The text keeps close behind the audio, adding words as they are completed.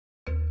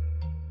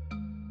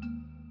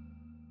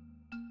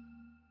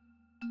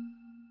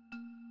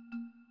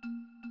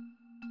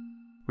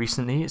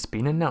Recently, it's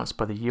been announced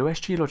by the US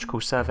Geological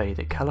Survey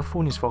that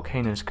California's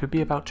volcanoes could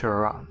be about to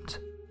erupt.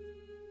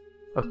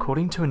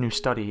 According to a new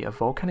study, a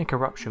volcanic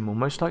eruption will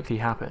most likely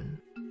happen,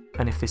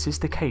 and if this is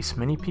the case,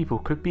 many people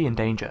could be in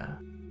danger.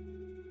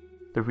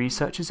 The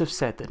researchers have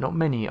said that not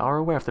many are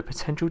aware of the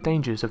potential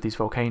dangers of these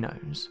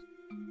volcanoes.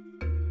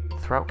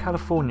 Throughout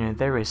California,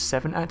 there is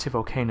 7 active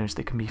volcanoes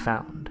that can be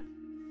found.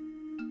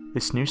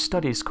 This new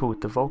study is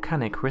called the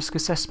Volcanic Risk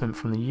Assessment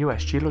from the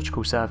US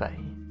Geological Survey.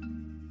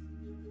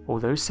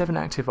 Although 7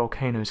 active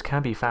volcanoes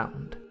can be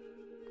found,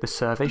 the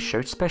survey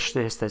showed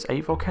specialists there's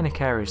 8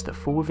 volcanic areas that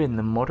fall within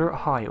the moderate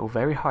high or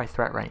very high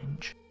threat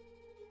range.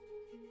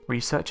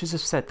 Researchers have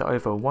said that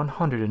over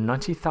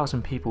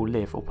 190,000 people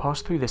live or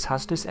pass through this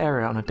hazardous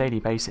area on a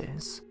daily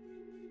basis.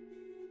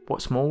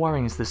 What's more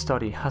worrying is the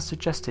study has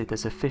suggested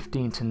there's a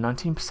 15 to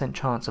 19%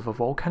 chance of a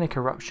volcanic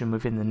eruption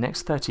within the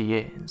next 30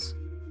 years.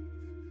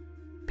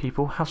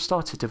 People have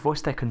started to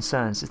voice their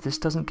concerns as this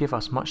doesn't give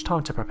us much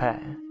time to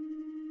prepare.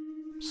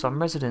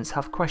 Some residents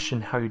have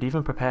questioned how you'd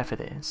even prepare for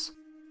this,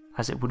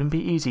 as it wouldn't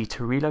be easy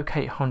to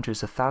relocate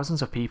hundreds of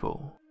thousands of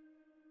people.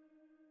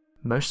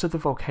 Most of the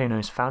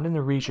volcanoes found in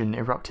the region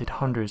erupted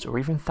hundreds or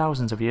even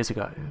thousands of years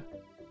ago,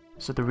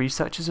 so the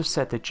researchers have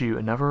said they're due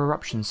another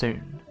eruption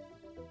soon.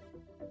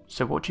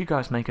 So what do you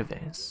guys make of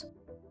this?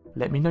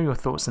 Let me know your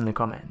thoughts in the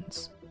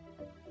comments.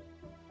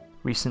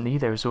 Recently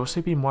there has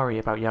also been worry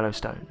about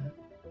Yellowstone.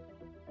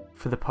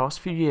 For the past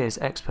few years,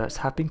 experts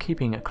have been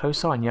keeping a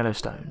close eye on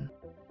Yellowstone,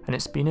 and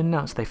it's been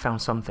announced they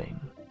found something.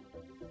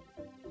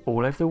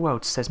 All over the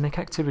world, seismic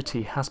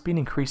activity has been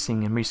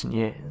increasing in recent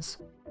years,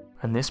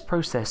 and this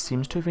process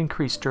seems to have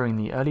increased during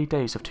the early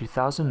days of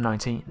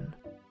 2019.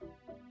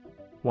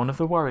 One of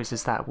the worries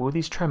is that will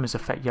these tremors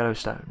affect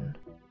Yellowstone?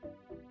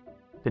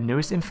 The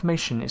newest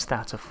information is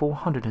that a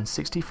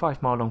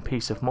 465-mile-long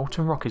piece of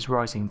molten rock is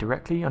rising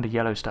directly under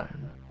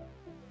Yellowstone.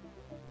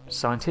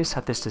 Scientists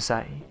had this to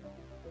say: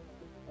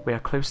 "We are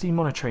closely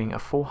monitoring a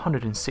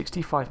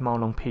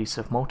 465-mile-long piece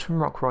of molten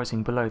rock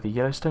rising below the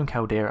Yellowstone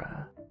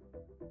caldera.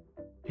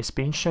 It's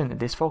been shown that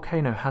this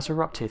volcano has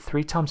erupted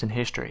 3 times in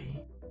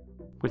history,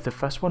 with the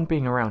first one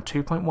being around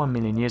 2.1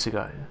 million years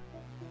ago,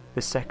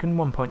 the second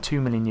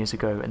 1.2 million years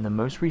ago, and the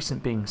most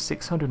recent being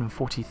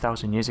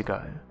 640,000 years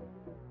ago.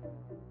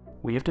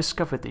 We have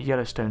discovered that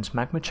Yellowstone's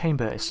magma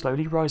chamber is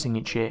slowly rising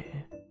each year.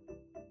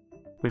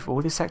 With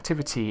all this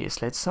activity,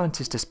 it's led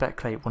scientists to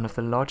speculate one of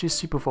the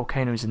largest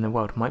supervolcanoes in the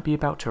world might be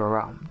about to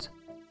erupt.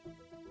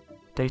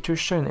 Data has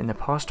shown that in the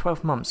past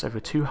 12 months over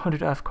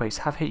 200 earthquakes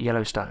have hit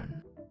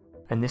Yellowstone,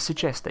 and this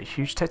suggests that a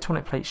huge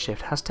tectonic plate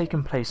shift has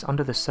taken place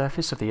under the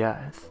surface of the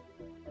Earth.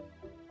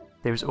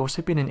 There has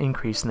also been an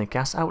increase in the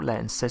gas outlet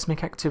and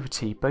seismic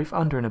activity both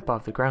under and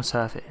above the ground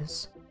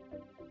surface.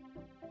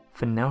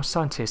 For now,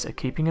 scientists are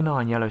keeping an eye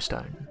on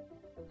Yellowstone,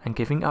 and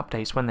giving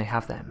updates when they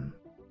have them.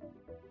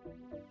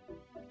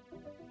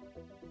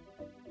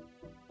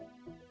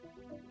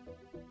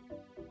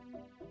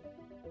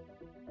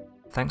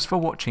 Thanks for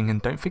watching,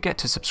 and don't forget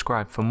to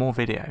subscribe for more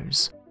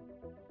videos.